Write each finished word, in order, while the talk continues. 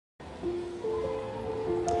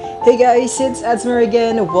Hey guys, it's Adsmer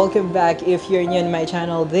again. Welcome back if you're new in my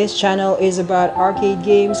channel. This channel is about arcade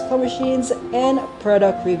games, claw machines, and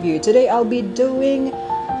product review. Today I'll be doing,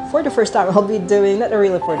 for the first time, not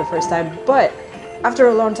really for the first time, but after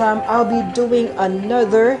a long time, I'll be doing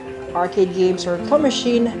another arcade games or claw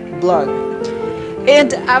machine blog.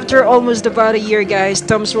 And after almost about a year, guys,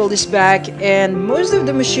 Tom's World is back, and most of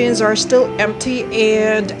the machines are still empty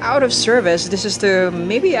and out of service. This is to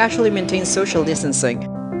maybe actually maintain social distancing.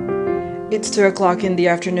 It's 2 o'clock in the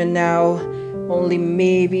afternoon now. Only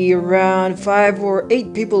maybe around 5 or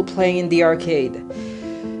 8 people playing in the arcade.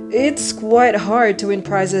 It's quite hard to win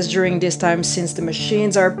prizes during this time since the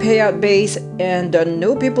machines are payout based and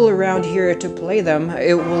no people around here to play them.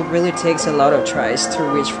 It will really takes a lot of tries to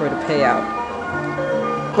reach for the payout.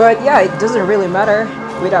 But yeah, it doesn't really matter.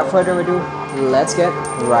 Without further ado, let's get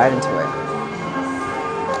right into it.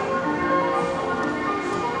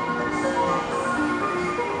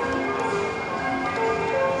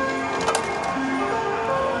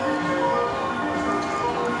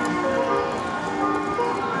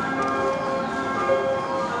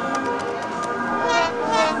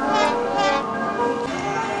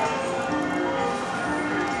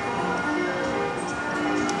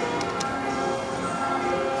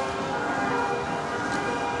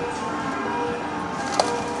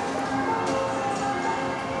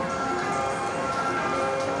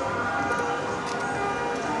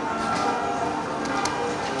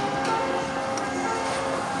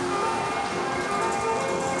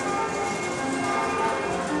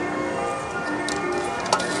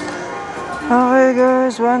 Alright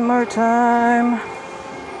guys, one more time.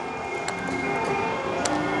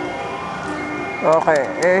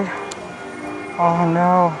 Okay. Oh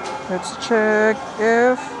no. Let's check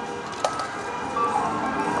if...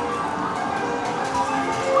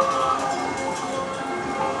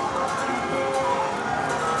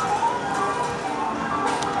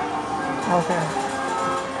 Okay.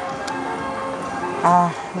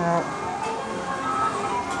 No.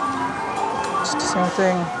 It's the same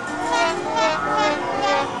thing.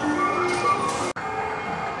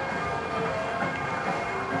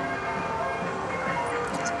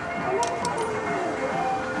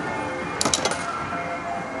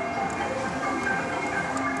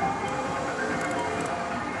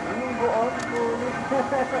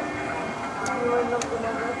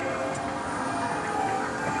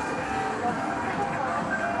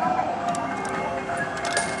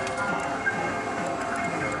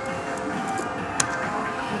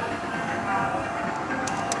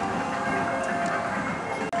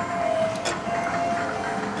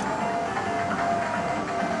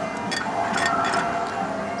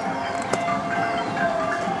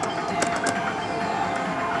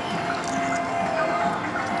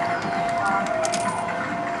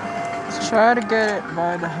 Let's try to get it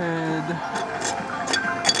by the head.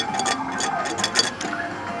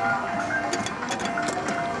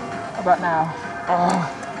 How about now? Oh.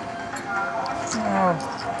 Oh.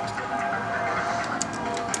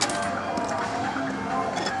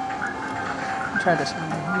 Try this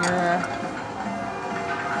one here.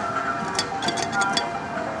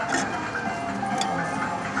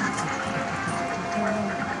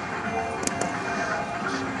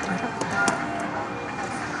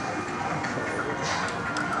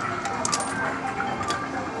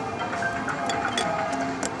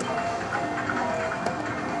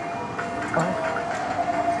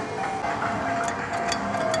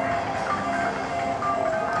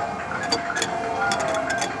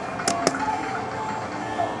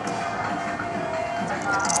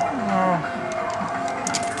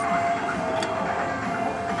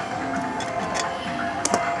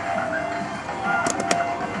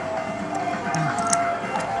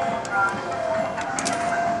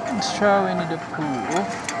 Let's try Winnie the Pooh.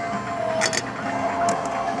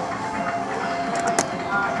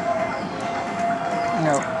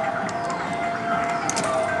 No.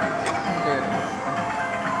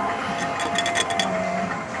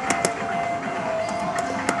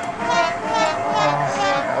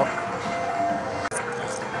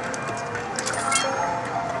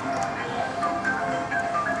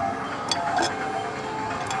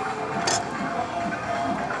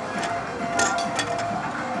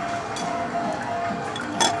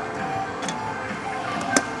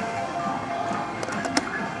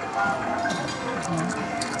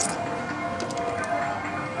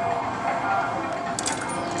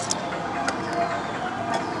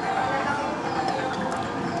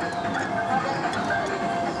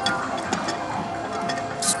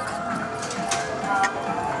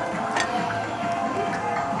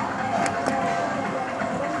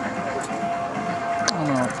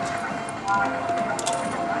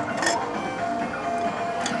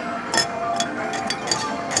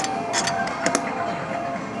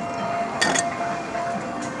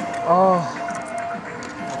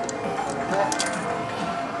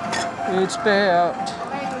 It's payout.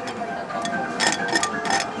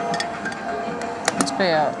 It's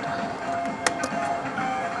payout.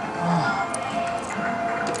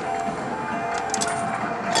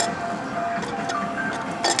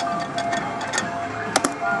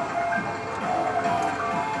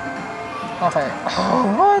 Okay. Oh,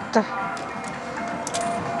 what?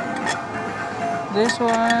 This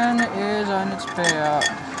one is on its payout.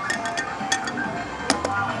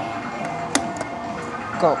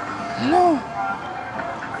 Go. No.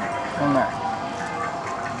 One more.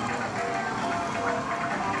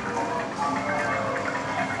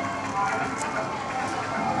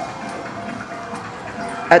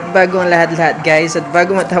 At bago ang lahat-lahat guys, at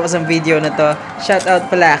bago matapos ang video na to, shoutout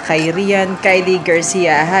pala kay Rian Kylie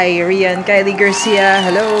Garcia. Hi Rian Kylie Garcia,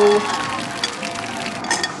 hello!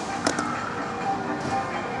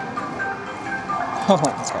 Oh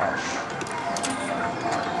my gosh.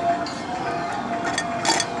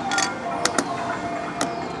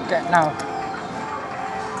 Okay, now.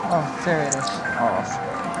 Oh, there it is. Off.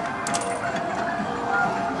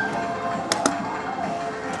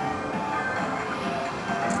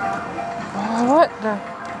 What the?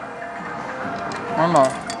 One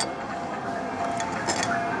more.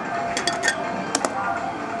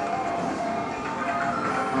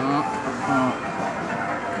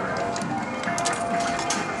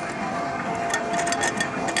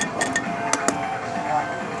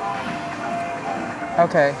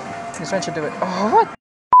 Okay, this one should do it. Oh, what?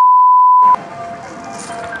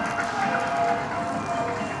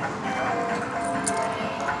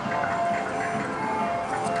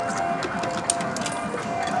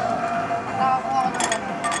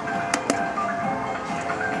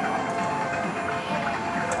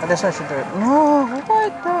 This one should do it. No,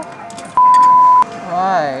 what the?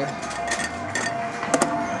 Why?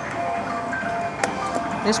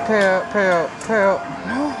 This pair,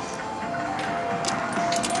 no.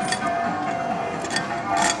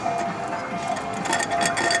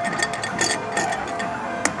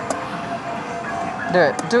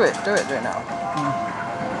 Do it right now.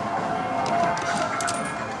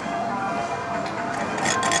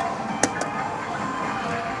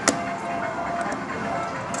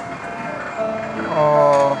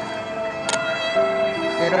 Oh,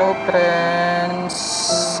 it opens.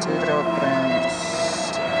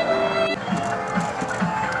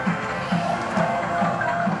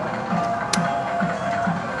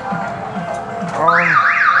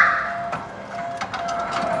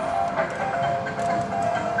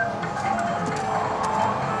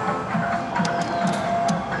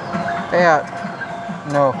 Payout.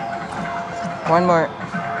 No. One more.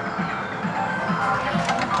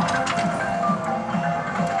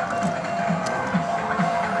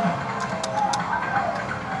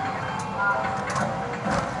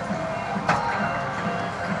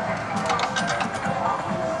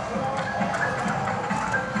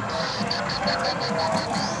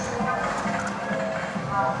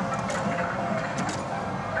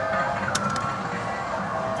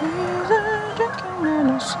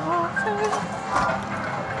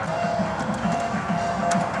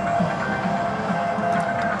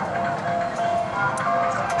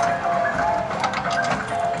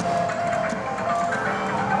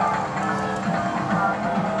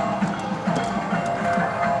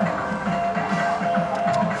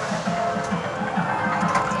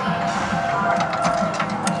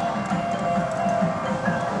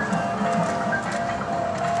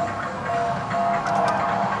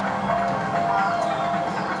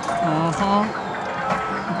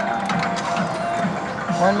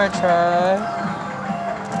 One more try.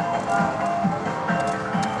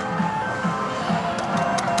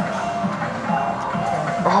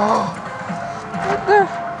 Oh, what the?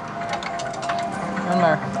 One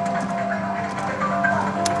more.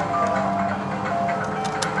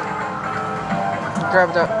 Grab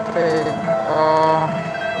that pig. No.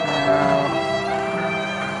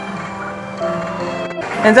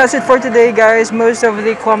 And that's it for today guys. Most of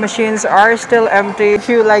the claw machines are still empty. If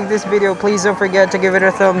you like this video, please don't forget to give it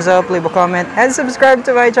a thumbs up, leave a comment, and subscribe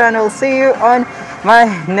to my channel. See you on my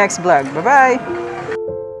next vlog. Bye bye.